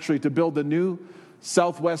supernaturally to build a new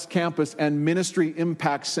Southwest campus and ministry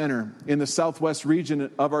impact center in the Southwest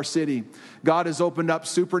region of our city. God has opened up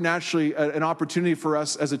supernaturally an opportunity for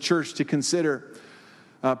us as a church to consider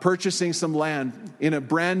purchasing some land in a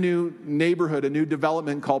brand new neighborhood, a new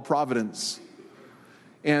development called Providence.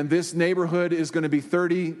 And this neighborhood is going to be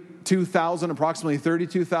approximately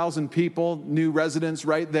 32,000 people, new residents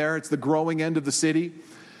right there. It's the growing end of the city.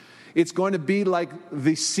 It's going to be like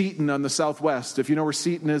the Seton on the southwest. If you know where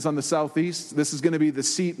Seton is on the southeast, this is going to be the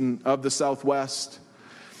Seton of the southwest.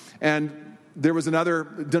 And there was another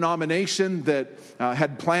denomination that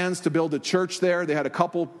had plans to build a church there. They had a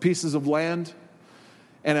couple pieces of land.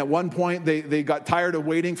 And at one point, they got tired of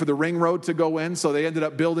waiting for the ring road to go in, so they ended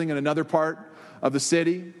up building in another part of the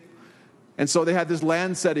city. And so they had this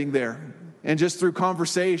land setting there. And just through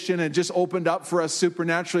conversation, it just opened up for us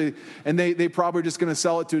supernaturally. And they probably were just going to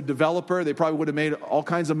sell it to a developer. They probably would have made all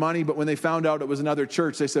kinds of money. But when they found out it was another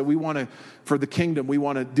church, they said, for the kingdom, we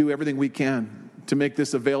want to do everything we can to make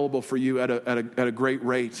this available for you at a great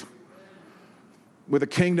rate. With a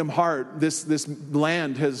kingdom heart, this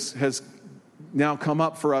land has now come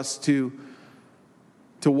up for us to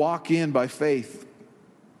walk in by faith.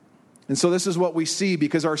 And so this is what we see,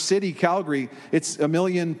 because our city, Calgary, it's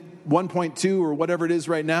 1.2 or whatever it is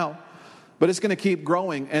right now, but it's going to keep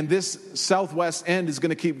growing, and this southwest end is going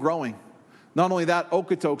to keep growing. Not only that,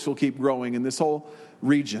 Okotoks will keep growing in this whole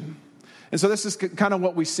region. And so this is kind of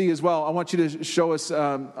what we see as well. I want you to show us,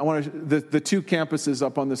 the two campuses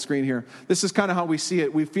up on the screen here. This is kind of how we see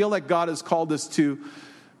it. We feel like God has called us to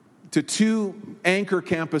two anchor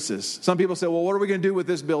campuses. Some people say, well, what are we going to do with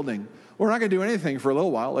this building? We're not going to do anything for a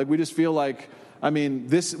little while. Like, we just feel like,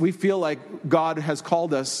 we feel like God has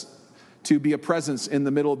called us to be a presence in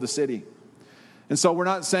the middle of the city. And so we're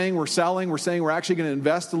not saying we're selling. We're saying we're actually going to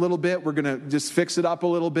invest a little bit. We're going to just fix it up a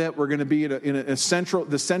little bit. We're going to be in the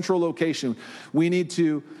central location. We need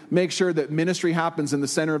to make sure that ministry happens in the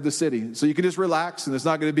center of the city. So you can just relax, and it's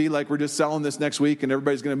not going to be like we're just selling this next week and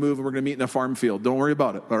everybody's going to move and we're going to meet in a farm field. Don't worry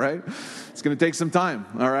about it, all right? It's going to take some time,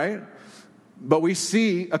 all right? But we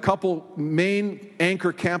see a couple main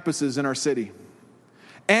anchor campuses in our city.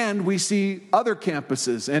 And we see other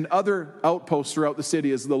campuses and other outposts throughout the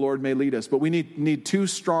city as the Lord may lead us. But we need two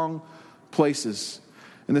strong places.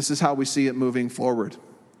 And this is how we see it moving forward.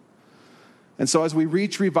 And so as we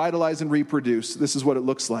reach, revitalize, and reproduce, this is what it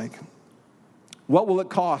looks like. What will it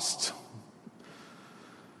cost?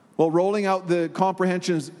 Well, rolling out the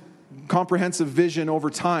comprehensive vision over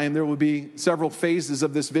time, there will be several phases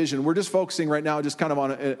of this vision. We're just focusing right now just kind of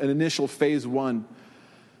on an initial phase one.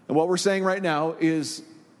 And what we're saying right now is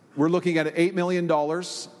we're looking at $8 million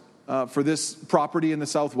for this property in the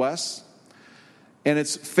Southwest. And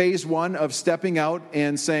it's phase one of stepping out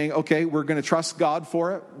and saying, okay, we're going to trust God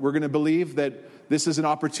for it. We're going to believe that this is an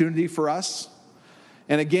opportunity for us.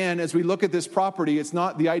 And again, as we look at this property,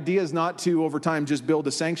 the idea is not to, over time, just build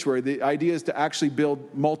a sanctuary. The idea is to actually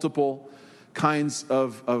build multiple kinds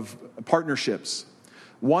of partnerships.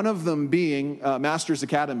 One of them being Masters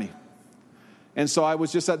Academy. And so I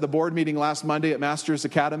was just at the board meeting last Monday at Masters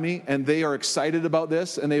Academy, and they are excited about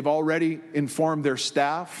this, and they've already informed their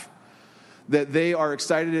staff that they are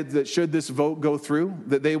excited that should this vote go through,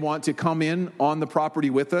 that they want to come in on the property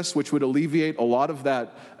with us, which would alleviate a lot of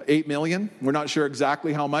that $8 million. We're not sure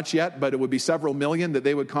exactly how much yet, but it would be several million that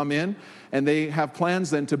they would come in. And they have plans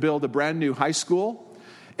then to build a brand new high school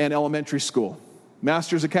and elementary school.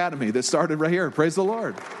 Masters Academy that started right here. Praise the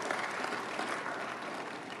Lord.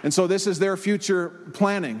 And so this is their future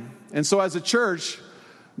planning. And so as a church,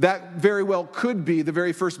 that very well could be the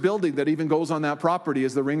very first building that even goes on that property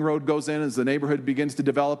as the ring road goes in, as the neighborhood begins to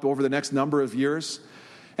develop over the next number of years.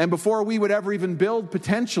 And before we would ever even build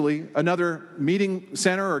potentially another meeting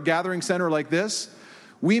center or gathering center like this,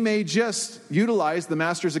 We may just utilize the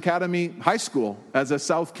Masters Academy High School as a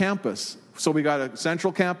south campus. So we got a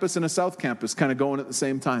central campus and a south campus kind of going at the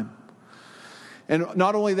same time. And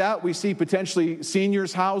not only that, we see potentially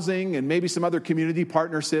seniors housing and maybe some other community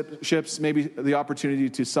partnerships, maybe the opportunity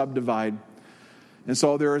to subdivide. And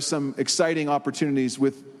so there are some exciting opportunities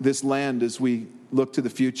with this land as we look to the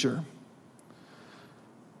future.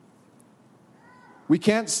 We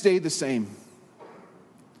can't stay the same.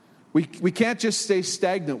 We can't just stay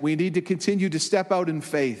stagnant. We need to continue to step out in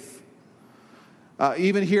faith.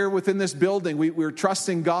 Even here within this building, we're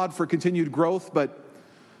trusting God for continued growth, but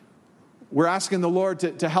we're asking the Lord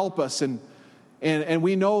to help us. And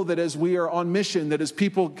we know that as we are on mission, that as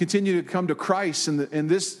people continue to come to Christ, and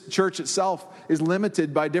this church itself is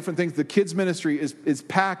limited by different things. The kids ministry is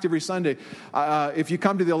packed every Sunday. If you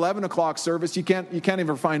come to the 11 o'clock service, you can't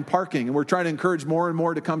even find parking. And we're trying to encourage more and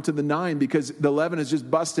more to come to the 9 because the 11 is just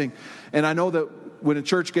busting. And I know that when a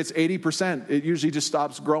church gets 80%, it usually just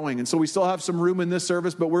stops growing. And so we still have some room in this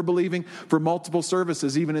service, but we're believing for multiple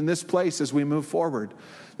services, even in this place as we move forward.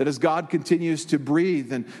 That as God continues to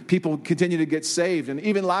breathe and people continue to get saved. And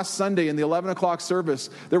even last Sunday in the 11 o'clock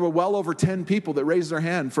service, there were well over 10 people that raised their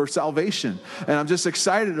hand for salvation. And I'm just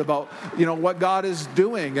excited about, what God is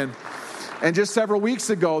doing. And just several weeks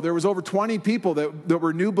ago, there was over 20 people that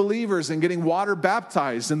were new believers and getting water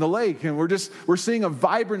baptized in the lake. And we're seeing a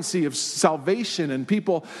vibrancy of salvation and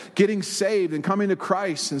people getting saved and coming to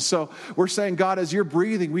Christ. And so we're saying, God, as you're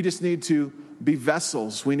breathing, we just need to be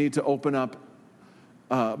vessels. We need to open up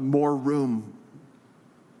more room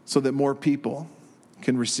so that more people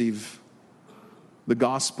can receive the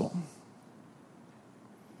gospel.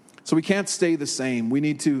 So we can't stay the same. We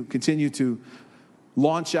need to continue to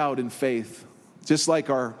launch out in faith, just like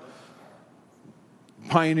our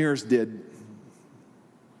pioneers did.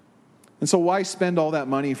 And so why spend all that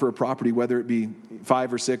money for a property, whether it be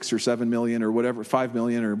 5 or 6 or 7 million or whatever, 5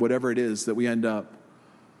 million or whatever it is that we end up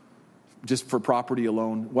just for property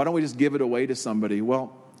alone? Why don't we just give it away to somebody?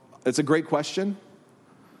 Well, it's a great question.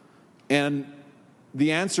 And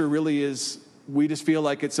the answer really is we just feel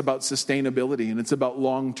like it's about sustainability and it's about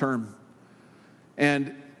long term.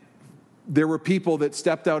 And there were people that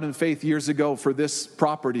stepped out in faith years ago for this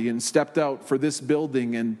property and stepped out for this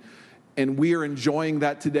building, and we are enjoying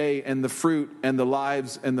that today, and the fruit and the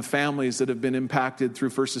lives and the families that have been impacted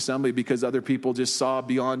through First Assembly because other people just saw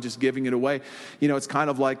beyond just giving it away. It's kind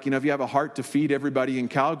of like, if you have a heart to feed everybody in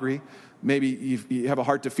Calgary, maybe you have a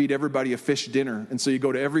heart to feed everybody a fish dinner. And so you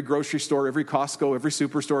go to every grocery store, every Costco, every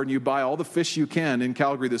superstore, and you buy all the fish you can in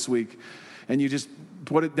Calgary this week. And you just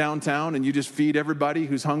put it downtown and you just feed everybody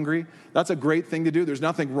who's hungry. That's a great thing to do. There's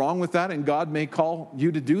nothing wrong with that, and God may call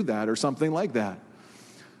you to do that or something like that.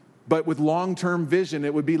 But with long-term vision,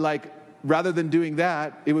 it would be like, rather than doing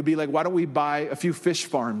that, it would be like, why don't we buy a few fish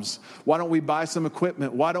farms? Why don't we buy some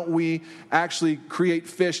equipment? Why don't we actually create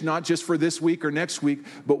fish, not just for this week or next week,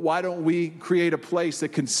 but why don't we create a place that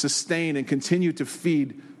can sustain and continue to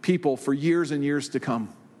feed people for years and years to come?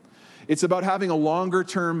 It's about having a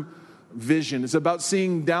longer-term vision. It's about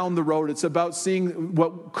seeing down the road. It's about seeing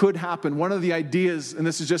what could happen. One of the ideas, and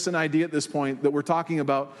this is just an idea at this point that we're talking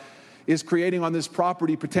about, is creating on this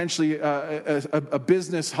property potentially a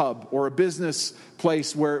business hub or a business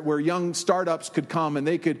place where young startups could come and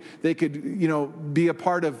they could be a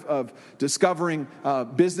part of discovering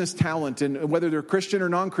business talent, and whether they're Christian or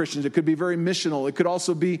non-Christians, it could be very missional. It could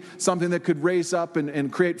also be something that could raise up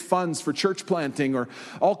and create funds for church planting, or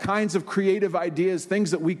all kinds of creative ideas, things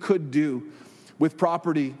that we could do with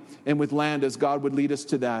property and with land as God would lead us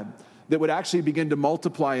to that would actually begin to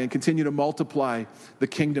multiply and continue to multiply the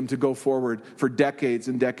kingdom to go forward for decades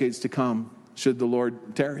and decades to come, should the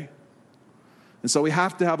Lord tarry. And so we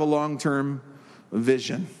have to have a long-term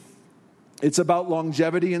vision. It's about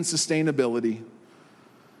longevity and sustainability.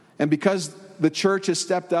 And because the church has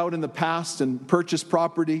stepped out in the past and purchased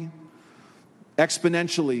property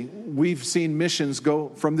exponentially, we've seen missions go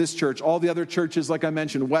from this church. All the other churches, like I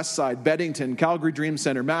mentioned, Westside, Beddington, Calgary Dream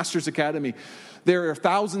Center, Masters Academy. There are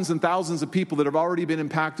thousands and thousands of people that have already been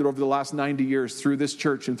impacted over the last 90 years through this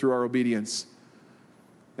church and through our obedience.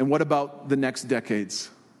 And what about the next decades?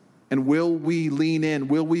 And will we lean in?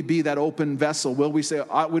 Will we be that open vessel? Will we say,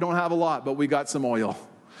 we don't have a lot, but we got some oil.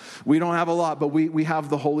 We don't have a lot, but we have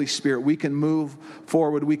the Holy Spirit. We can move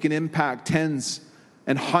forward. We can impact tens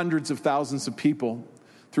and hundreds of thousands of people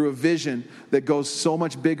through a vision that goes so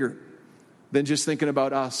much bigger than just thinking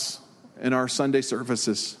about us and our Sunday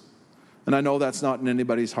services. And I know that's not in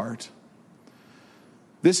anybody's heart.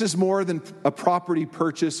 This is more than a property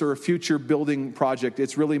purchase or a future building project.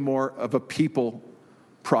 It's really more of a people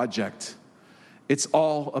project. It's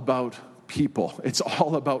all about people. It's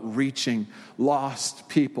all about reaching lost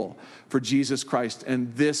people for Jesus Christ.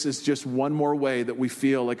 And this is just one more way that we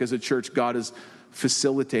feel like as a church, God is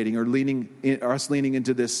facilitating or leaning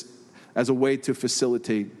into this as a way to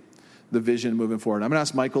facilitate the vision moving forward. I'm going to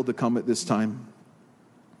ask Michael to come at this time.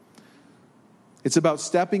 It's about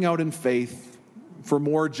stepping out in faith for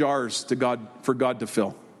more jars for God to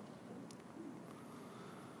fill.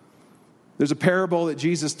 There's a parable that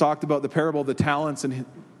Jesus talked about, the parable of the talents, and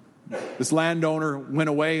this landowner went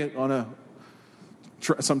away on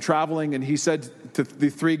some traveling, and he said to the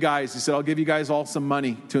three guys, he said, I'll give you guys all some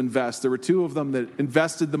money to invest. There were two of them that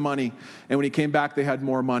invested the money, and when he came back, they had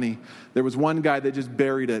more money. There was one guy that just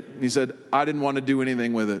buried it, and he said, I didn't want to do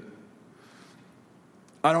anything with it.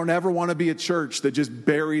 I don't ever want to be a church that just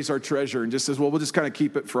buries our treasure and just says, well, we'll just kind of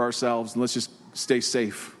keep it for ourselves, and let's just stay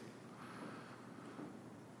safe.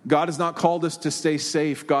 God has not called us to stay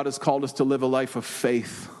safe. God has called us to live a life of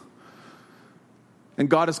faith. And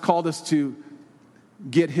God has called us to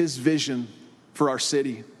get his vision for our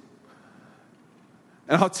city.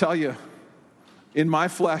 And I'll tell you, in my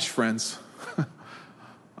flesh, friends,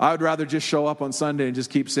 I would rather just show up on Sunday and just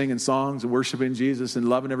keep singing songs and worshiping Jesus and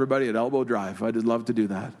loving everybody at Elbow Drive. I'd love to do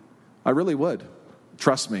that. I really would.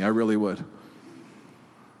 Trust me, I really would.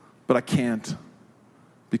 But I can't.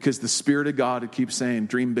 Because the Spirit of God keeps saying,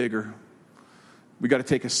 dream bigger. We got to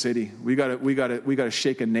take a city. We got to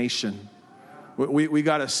shake a nation. We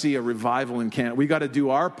got to see a revival in Canada. We got to do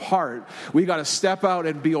our part. We got to step out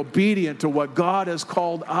and be obedient to what God has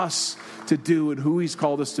called us to do and who he's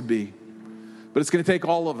called us to be. But it's going to take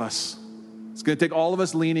all of us. It's going to take all of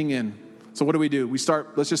us leaning in. So what do?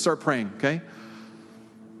 Let's just start praying, okay?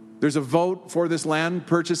 There's a vote for this land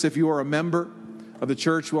purchase. If you are a member of the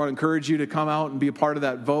church, we want to encourage you to come out and be a part of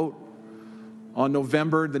that vote. On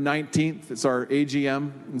November the 19th, it's our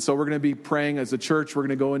AGM. And so we're going to be praying as a church. We're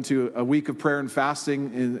going to go into a week of prayer and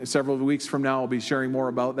fasting. In several weeks from now, I'll be sharing more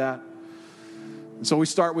about that. And so we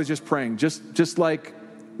start with just praying, just like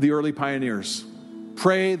the early pioneers.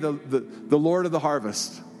 Pray the Lord of the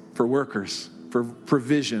harvest for workers, for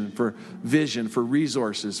provision, for vision, for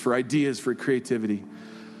resources, for ideas, for creativity.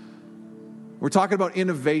 We're talking about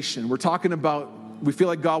innovation. We're talking about, we feel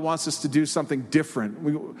like God wants us to do something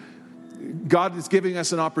different. God is giving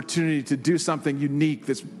us an opportunity to do something unique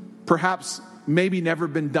that's perhaps maybe never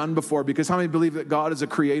been done before, because how many believe that God is a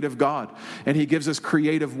creative God and he gives us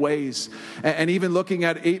creative ways? And even looking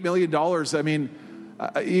at $8 million, I mean,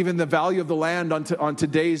 even the value of the land on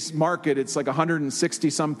today's market, it's like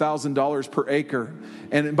 $160,000 per acre.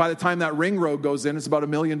 And by the time that ring road goes in, it's about $1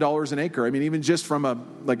 million an acre. I mean, even just from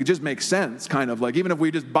it just makes sense, kind of like, even if we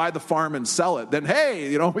just buy the farm and sell it, then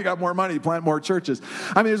hey, we got more money to plant more churches.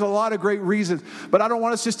 I mean, there's a lot of great reasons, but I don't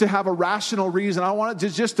want us just to have a rational reason. I want it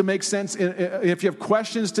just to make sense. If you have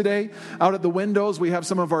questions today, out at the windows, we have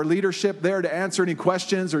some of our leadership there to answer any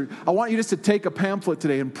questions, or I want you just to take a pamphlet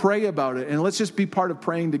today and pray about it, and let's just be part of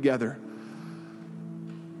praying together.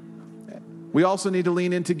 We also need to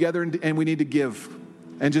lean in together, and we need to give,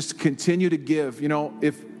 and just continue to give.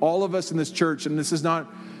 If all of us in this church, and this is not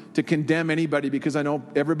to condemn anybody because I know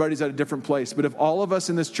everybody's at a different place, but if all of us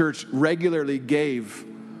in this church regularly gave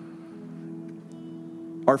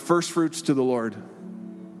our first fruits to the Lord,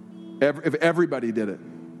 if everybody did it,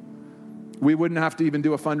 we wouldn't have to even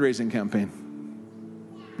do a fundraising campaign.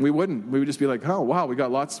 We wouldn't. We would just be like, oh, wow, we got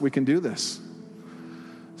lots, we can do this.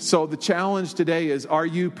 So the challenge today is, are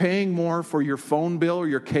you paying more for your phone bill or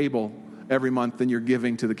your cable every month than you're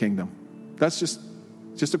giving to the kingdom? That's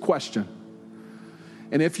just a question.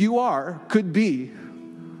 And if you are, could be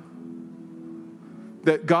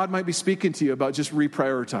that God might be speaking to you about just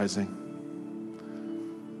reprioritizing.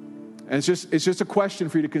 And it's just a question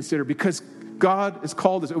for you to consider, because God has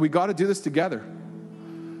called us. We got to do this together.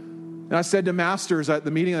 And I said to masters at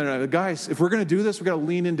the meeting the other night, guys, if we're going to do this, we got to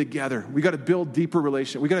lean in together. We got to build deeper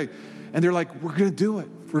relationship. And they're like, we're going to do it.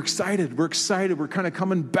 We're excited. We're kind of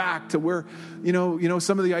coming back to where,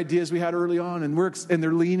 some of the ideas we had early on, and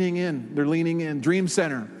they're leaning in. They're leaning in. Dream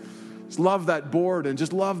Center. Just love that board and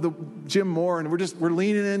just love the Jim Moore. And we're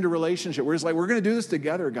leaning into relationship. We're just like, we're going to do this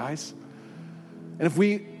together, guys. And if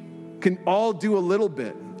we can all do a little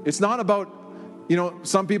bit, it's not about,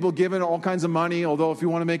 some people giving all kinds of money, although if you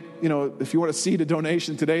want to make, if you want to seed a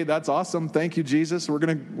donation today, that's awesome. Thank you, Jesus. We're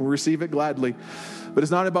going to receive it gladly. But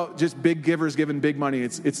it's not about just big givers giving big money.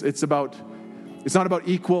 It's not about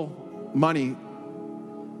equal money.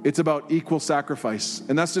 It's about equal sacrifice.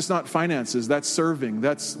 And that's just not finances. That's serving.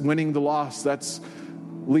 That's winning the lost. That's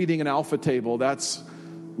leading an alpha table. That's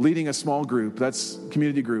leading a small group. That's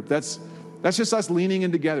community group. That's That's just us leaning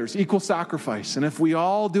in together. It's equal sacrifice. And if we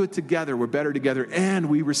all do it together, we're better together, and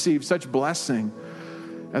we receive such blessing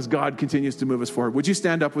as God continues to move us forward. Would you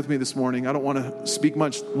stand up with me this morning? I don't want to speak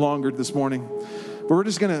much longer this morning, but we're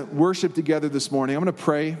just going to worship together this morning. I'm going to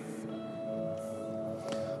pray.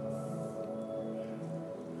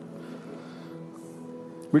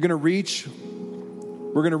 We're going to reach,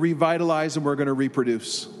 we're going to revitalize, and we're going to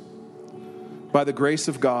reproduce by the grace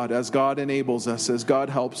of God, as God enables us, as God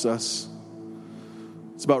helps us.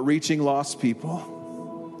 It's about reaching lost people.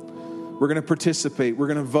 We're going to participate. We're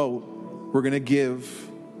going to vote. We're going to give.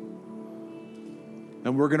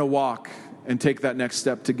 And we're going to walk and take that next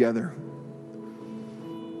step together.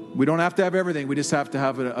 We don't have to have everything. We just have to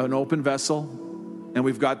have an open vessel, and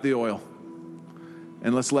we've got the oil.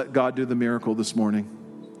 And let's let God do the miracle this morning.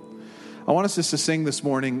 I want us just to sing this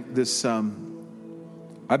morning this, I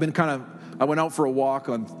went out for a walk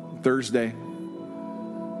on Thursday,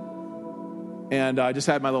 and I just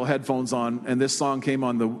had my little headphones on, and this song came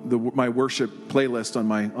on my worship playlist on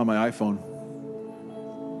my iPhone.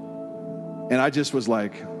 And I just was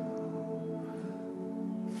like,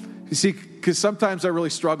 you see, because sometimes I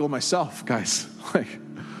really struggle myself, guys. Like,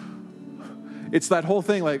 it's that whole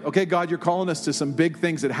thing, like, okay, God, you're calling us to some big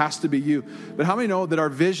things. It has to be you. But how many know that our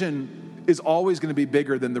vision is always going to be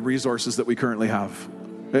bigger than the resources that we currently have?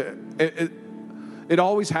 It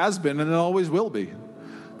always has been, and it always will be.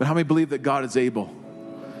 But how many believe that God is able?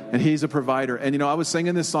 And He's a provider. And, I was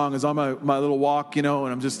singing this song as on my little walk, and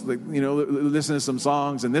I'm just like, listening to some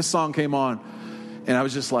songs. And this song came on. And I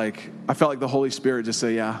was just like, I felt like the Holy Spirit just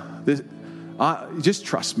say, just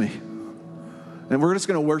trust me. And we're just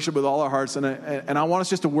going to worship with all our hearts. And I want us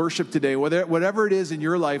just to worship today, whatever it is in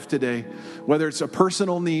your life today, whether it's a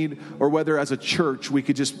personal need or whether as a church we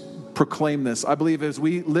could just proclaim this. I believe as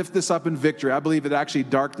we lift this up in victory, I believe that actually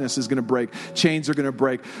darkness is going to break. Chains are going to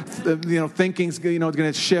break. Thinking's going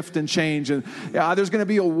to shift and change. And there's going to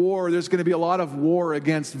be a war. There's going to be a lot of war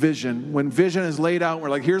against vision. When vision is laid out, we're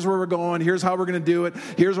like, here's where we're going. Here's how we're going to do it.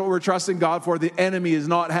 Here's what we're trusting God for. The enemy is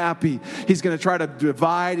not happy. He's going to try to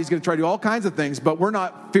divide. He's going to try to do all kinds of things. But we're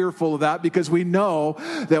not fearful of that, because we know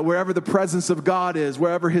that wherever the presence of God is,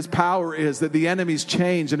 wherever His power is, that the enemy's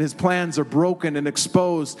changed and his plans are broken and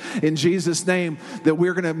exposed in Jesus' name, that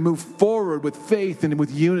we're going to move forward with faith and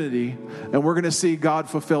with unity, and we're going to see God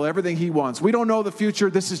fulfill everything He wants. We don't know the future.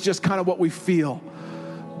 This is just kind of what we feel.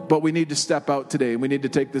 But we need to step out today, and we need to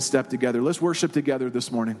take this step together. Let's worship together this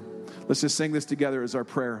morning. Let's just sing this together as our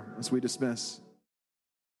prayer as we dismiss.